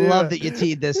 I love that you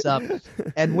teed this up.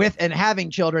 And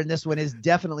having children, this one is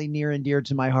definitely near and dear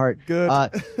to my heart. Good.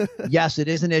 Yes, it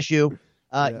is an issue.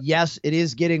 Yes, it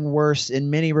is getting worse in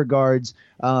many regards.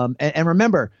 And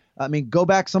remember, I mean, go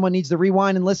back. Someone needs to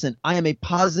rewind and listen. I am a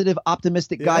positive,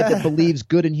 optimistic guy that believes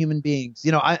good in human beings.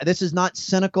 You know, this is not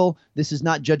cynical. This is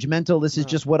not judgmental. This is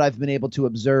just what I've been able to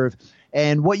observe.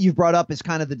 And what you've brought up is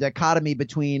kind of the dichotomy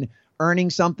between earning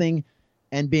something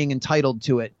and being entitled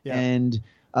to it. Yeah. And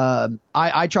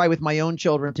I try with my own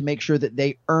children to make sure that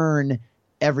they earn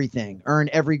everything, earn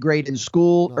every grade in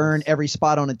school, earn every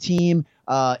spot on a team.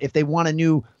 If they want a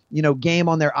new game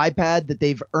on their iPad, that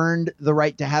they've earned the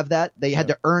right to have that. They had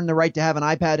to earn the right to have an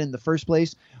iPad in the first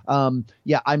place. I'm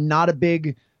not a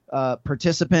big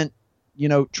participant,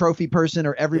 trophy person,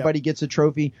 or everybody gets a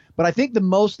trophy. But I think the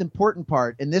most important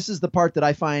part, and this is the part that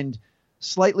I find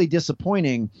slightly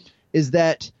disappointing, is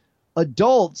that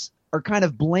adults are kind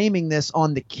of blaming this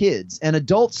on the kids, and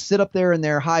adults sit up there in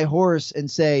their high horse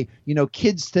and say,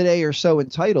 kids today are so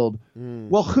entitled.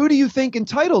 Well, who do you think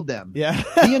entitled them? Yeah.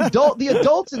 The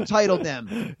adults entitled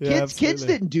them. Kids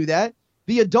didn't do that.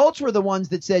 The adults were the ones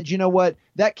that said, you know what,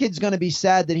 that kid's going to be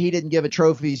sad that he didn't give a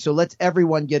trophy, so let's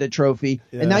everyone get a trophy.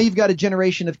 Yeah. And now you've got a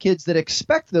generation of kids that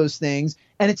expect those things,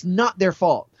 and it's not their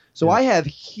fault. So I have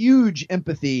huge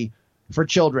empathy for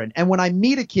children. And when I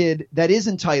meet a kid that is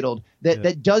entitled,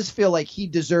 that does feel like he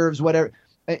deserves whatever,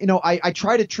 I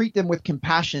try to treat them with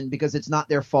compassion, because it's not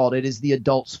their fault. It is the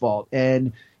adult's fault.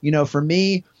 And, for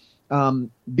me,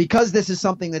 because this is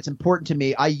something that's important to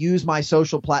me, I use my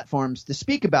social platforms to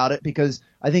speak about it, because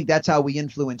I think that's how we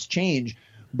influence change.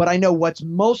 But I know what's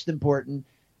most important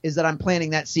is that I'm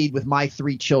planting that seed with my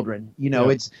 3 children.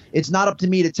 It's not up to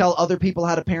me to tell other people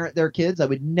how to parent their kids. I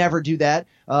would never do that.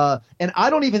 And I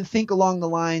don't even think along the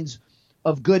lines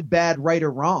of good, bad, right,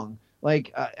 or wrong.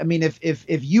 Like,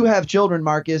 if you have children,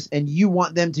 Marcus, and you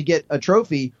want them to get a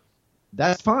trophy,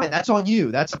 that's fine. That's on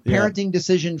you. That's a parenting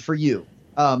decision for you.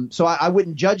 So I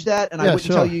wouldn't judge that, and I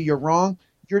wouldn't tell you you're wrong.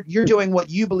 You're doing what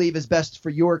you believe is best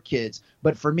for your kids.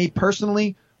 But for me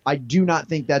personally, I do not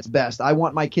think that's best. I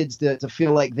want my kids to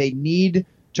feel like they need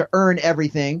to earn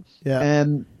everything. Yeah.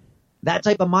 And that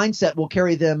type of mindset will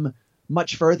carry them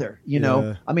much further.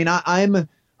 I mean, I'm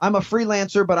a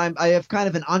freelancer, but I have kind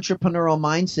of an entrepreneurial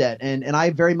mindset, and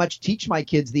I very much teach my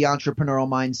kids the entrepreneurial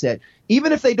mindset.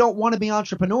 Even if they don't want to be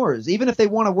entrepreneurs, even if they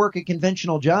want to work a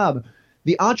conventional job,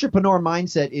 the entrepreneur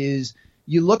mindset is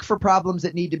you look for problems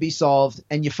that need to be solved,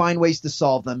 and you find ways to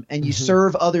solve them, and you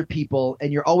serve other people,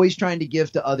 and you're always trying to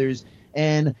give to others.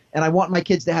 And I want my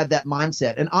kids to have that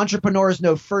mindset. And entrepreneurs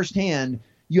know firsthand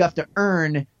you have to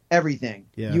earn everything.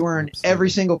 Yeah, you earn every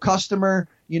single customer.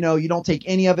 You don't take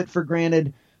any of it for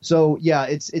granted. So yeah,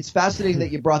 it's fascinating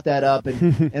that you brought that up,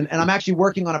 and I'm actually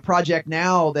working on a project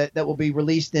now that will be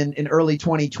released in early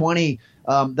 2020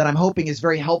 that I'm hoping is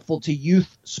very helpful to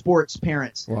youth sports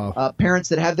parents, parents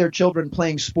that have their children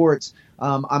playing sports.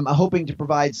 I'm hoping to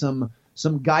provide some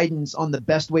guidance on the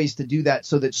best ways to do that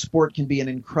so that sport can be an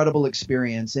incredible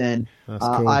experience. And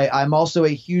cool. I'm also a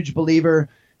huge believer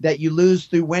that you lose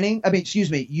through winning.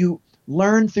 You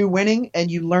learn through winning and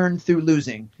you learn through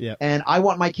losing. Yep. And I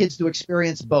want my kids to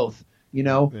experience both.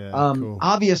 Cool.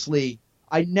 Obviously,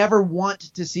 I never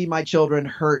want to see my children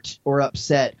hurt or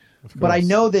upset. But I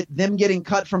know that them getting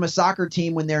cut from a soccer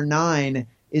team when they're 9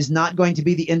 is not going to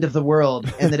be the end of the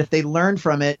world, and that if they learn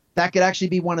from it, that could actually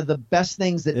be one of the best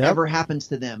things that ever happens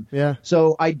to them. Yeah.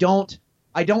 So I don't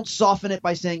soften it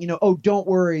by saying, oh, don't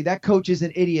worry, that coach is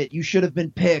an idiot. You should have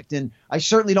been picked. And I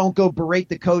certainly don't go berate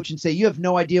the coach and say, you have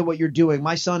no idea what you're doing.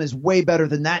 My son is way better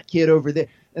than that kid over there.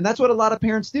 And that's what a lot of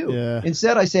parents do. Yeah.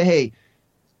 Instead, I say, hey,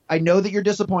 I know that you're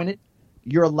disappointed.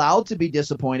 You're allowed to be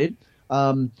disappointed.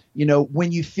 When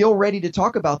you feel ready to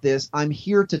talk about this, I'm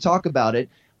here to talk about it.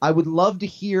 I would love to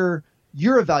hear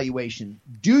your evaluation.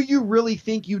 Do you really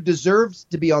think you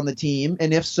deserved to be on the team?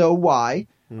 And if so, why?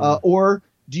 Or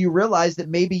do you realize that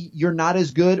maybe you're not as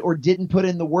good or didn't put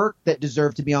in the work that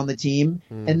deserved to be on the team?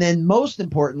 And then most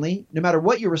importantly, no matter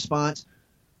what your response,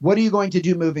 what are you going to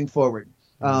do moving forward?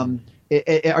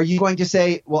 Are you going to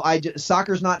say, well,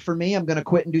 soccer's not for me, I'm going to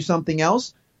quit and do something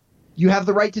else? You have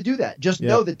the right to do that. Just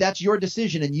know that that's your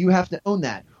decision and you have to own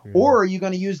that. Or are you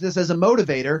going to use this as a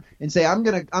motivator and say, I'm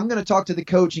going to talk to the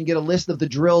coach and get a list of the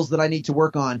drills that I need to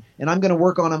work on, and I'm going to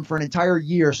work on them for an entire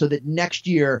year so that next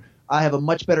year I have a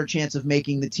much better chance of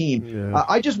making the team. Yeah.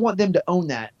 I just want them to own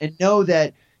that and know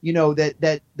that,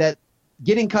 that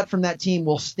getting cut from that team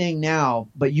will sting now,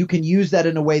 but you can use that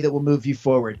in a way that will move you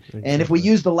forward. Exactly. And if we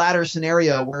use the latter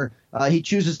scenario where he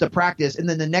chooses to practice and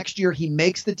then the next year he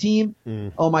makes the team,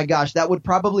 oh my gosh, that would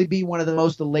probably be one of the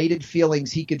most elated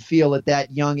feelings he could feel at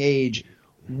that young age.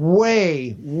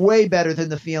 Way, way better than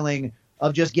the feeling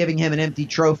of just giving him an empty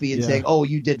trophy and saying, oh,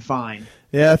 you did fine.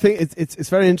 Yeah, I think it's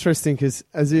very interesting because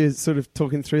as you're sort of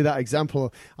talking through that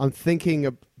example, I'm thinking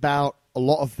about a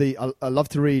lot of I love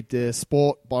to read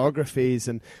sport biographies,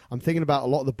 and I'm thinking about a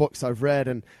lot of the books I've read,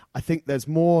 and I think there's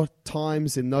more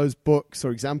times in those books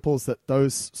or examples that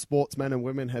those sportsmen and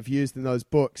women have used in those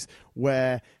books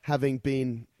where having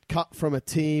been cut from a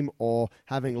team or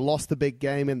having lost a big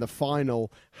game in the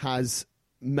final has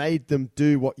made them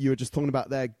do what you were just talking about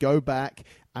there, go back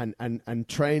and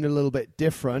train a little bit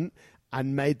different,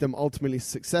 and made them ultimately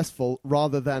successful,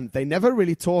 rather than they never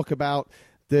really talk about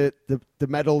the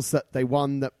medals that they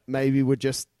won that maybe were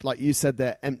just, like you said,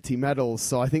 they're empty medals.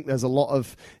 So I think there's a lot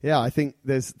of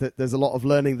there's a lot of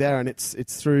learning there, and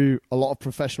it's through a lot of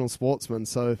professional sportsmen.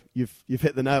 So you've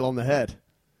hit the nail on the head.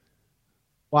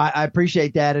 Well, I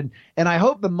appreciate that, and I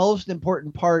hope the most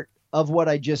important part of what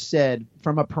I just said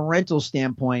from a parental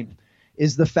standpoint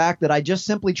is the fact that I just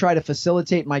simply try to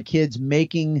facilitate my kids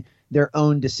making their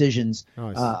own decisions.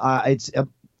 Nice.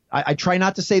 I try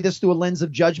not to say this through a lens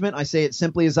of judgment. I say it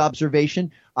simply as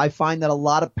observation. I find that a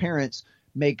lot of parents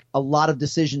make a lot of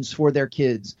decisions for their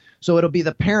kids. So it'll be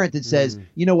the parent that says,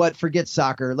 you know what, forget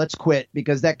soccer. Let's quit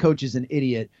because that coach is an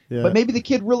idiot. Yeah. But maybe the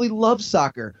kid really loves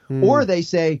soccer. Or they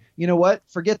say, you know what,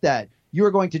 forget that. You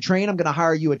are going to train. I'm going to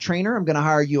hire you a trainer. I'm going to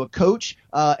hire you a coach.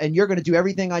 And you're going to do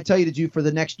everything I tell you to do for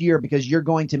the next year because you're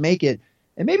going to make it.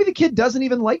 And maybe the kid doesn't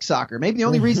even like soccer. Maybe the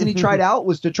only reason he tried out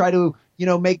was to try to,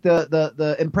 make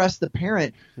the impress the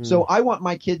parent. So I want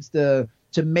my kids to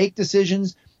make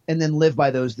decisions and then live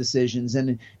by those decisions.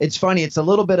 And it's funny. It's a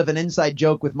little bit of an inside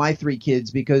joke with my 3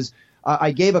 kids because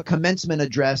I gave a commencement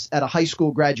address at a high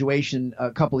school graduation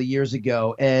a couple of years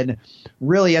ago. And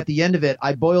really at the end of it,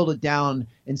 I boiled it down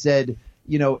and said,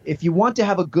 if you want to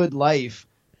have a good life,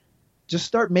 just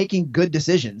start making good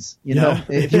decisions.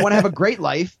 If you want to have a great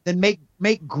life, then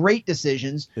make great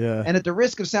decisions. Yeah. And at the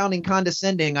risk of sounding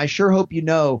condescending, I sure hope you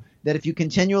know that if you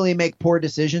continually make poor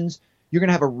decisions, you're going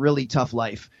to have a really tough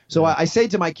life. So I say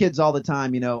to my kids all the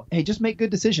time, hey, just make good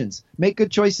decisions, make good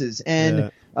choices.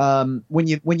 And when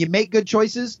you make good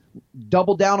choices,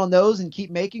 double down on those and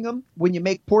keep making them. When you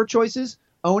make poor choices,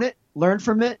 own it, learn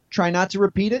from it, try not to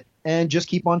repeat it, and just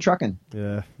keep on trucking.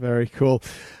 Yeah, very cool.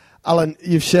 Alan,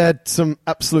 you've shared some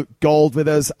absolute gold with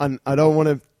us, and I don't want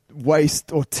to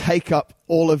waste or take up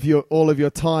all of your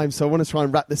time, so I want to try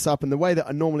and wrap this up. And the way that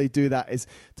I normally do that is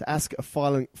to ask a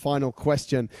final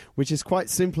question, which is quite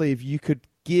simply, if you could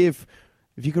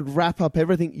wrap up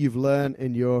everything you've learned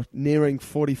in your nearing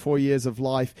 44 years of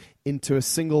life into a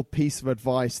single piece of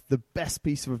advice, the best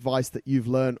piece of advice that you've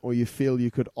learned or you feel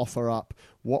you could offer up,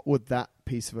 what would that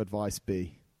piece of advice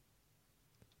be?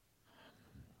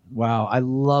 Wow, I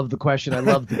love the question. I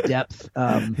love the depth.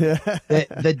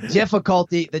 The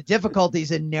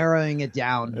difficulties in narrowing it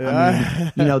down.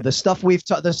 I mean, the stuff we've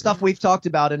talked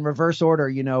about in reverse order.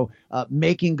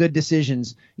 Making good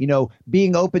decisions.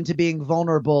 Being open to being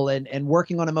vulnerable and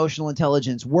working on emotional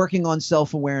intelligence, working on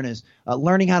self-awareness,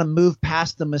 learning how to move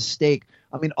past the mistake.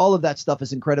 I mean, all of that stuff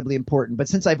is incredibly important. But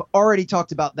since I've already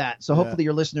talked about that, so hopefully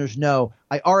your listeners know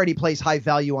I already place high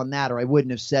value on that, or I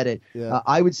wouldn't have said it. Yeah.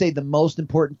 I would say the most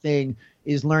important thing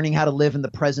is learning how to live in the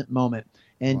present moment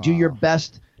and do your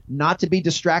best not to be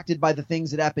distracted by the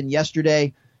things that happened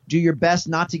yesterday. Do your best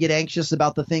not to get anxious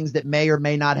about the things that may or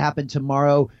may not happen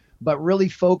tomorrow, but really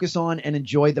focus on and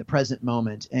enjoy the present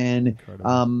moment. And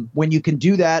when you can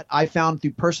do that, I found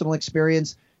through personal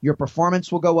experience, your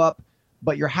performance will go up,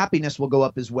 but your happiness will go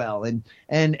up as well. And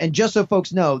just so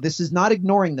folks know, this is not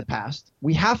ignoring the past.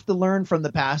 We have to learn from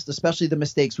the past, especially the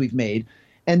mistakes we've made.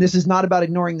 And this is not about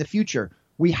ignoring the future.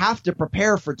 We have to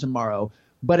prepare for tomorrow,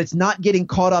 but it's not getting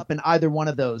caught up in either one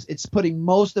of those. It's putting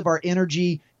most of our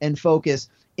energy and focus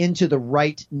into the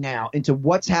right now, into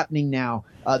what's happening now.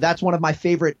 That's one of my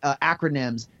favorite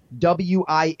acronyms,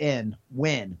 WIN,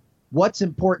 win. What's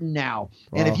important now?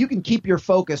 Wow. And if you can keep your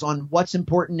focus on what's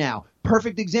important now,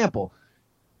 perfect example.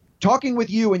 Talking with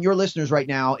you and your listeners right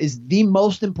now is the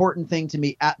most important thing to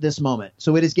me at this moment.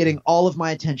 So it is getting all of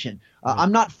my attention.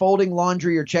 I'm not folding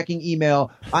laundry or checking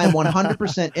email. I am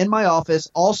 100% in my office.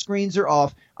 All screens are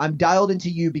off. I'm dialed into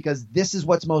you because this is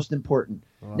what's most important.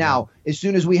 Wow. Now, as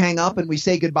soon as we hang up and we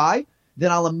say goodbye,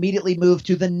 then I'll immediately move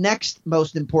to the next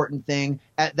most important thing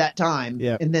at that time.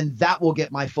 Yep. And then that will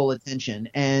get my full attention.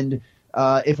 And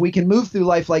if we can move through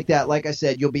life like that, like I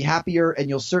said, you'll be happier and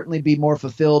you'll certainly be more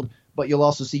fulfilled, but you'll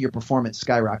also see your performance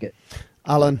skyrocket.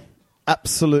 Alan,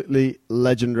 absolutely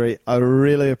legendary. I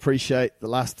really appreciate the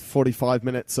last 45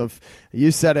 minutes of, you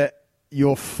said it,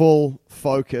 your full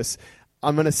focus.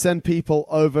 I'm going to send people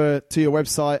over to your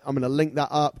website. I'm going to link that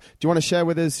up. Do you want to share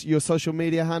with us your social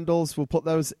media handles? We'll put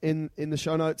those in the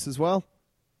show notes as well.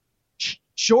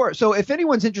 Sure. So if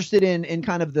anyone's interested in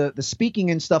kind of the speaking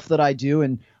and stuff that I do,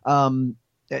 and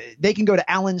they can go to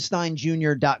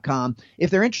alansteinjr.com.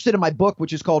 If they're interested in my book,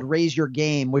 which is called Raise Your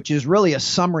Game, which is really a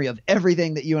summary of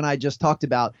everything that you and I just talked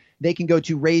about, they can go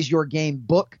to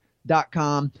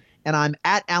raiseyourgamebook.com. And I'm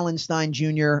at Alan Stein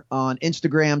Jr. on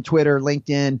Instagram, Twitter,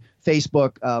 LinkedIn,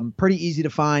 Facebook. Pretty easy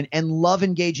to find, and love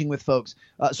engaging with folks.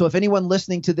 So if anyone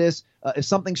listening to this, if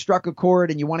something struck a chord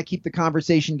and you want to keep the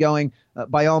conversation going,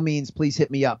 by all means, please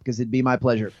hit me up because it'd be my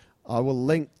pleasure. I will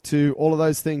link to all of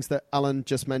those things that Alan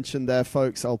just mentioned there,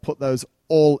 folks. I'll put those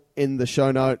all in the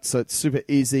show notes, so it's super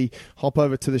easy. Hop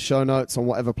over to the show notes on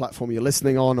whatever platform you're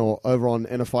listening on or over on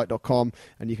innerfight.com,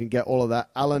 and you can get all of that.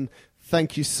 Alan,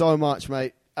 thank you so much,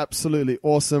 mate. Absolutely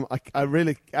awesome. I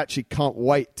really actually can't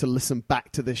wait to listen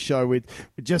back to this show. We're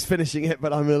just finishing it,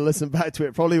 but I'm going to listen back to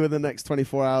it probably within the next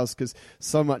 24 hours because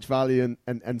so much value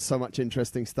and so much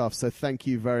interesting stuff. So thank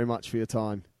you very much for your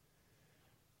time.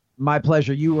 My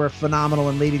pleasure. You were phenomenal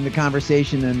in leading the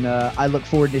conversation, and I look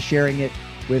forward to sharing it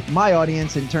with my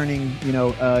audience and turning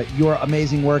your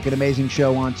amazing work and amazing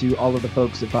show onto all of the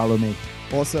folks that follow me.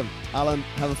 Awesome. Alan,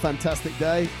 have a fantastic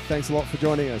day. Thanks a lot for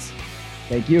joining us.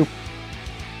 Thank you.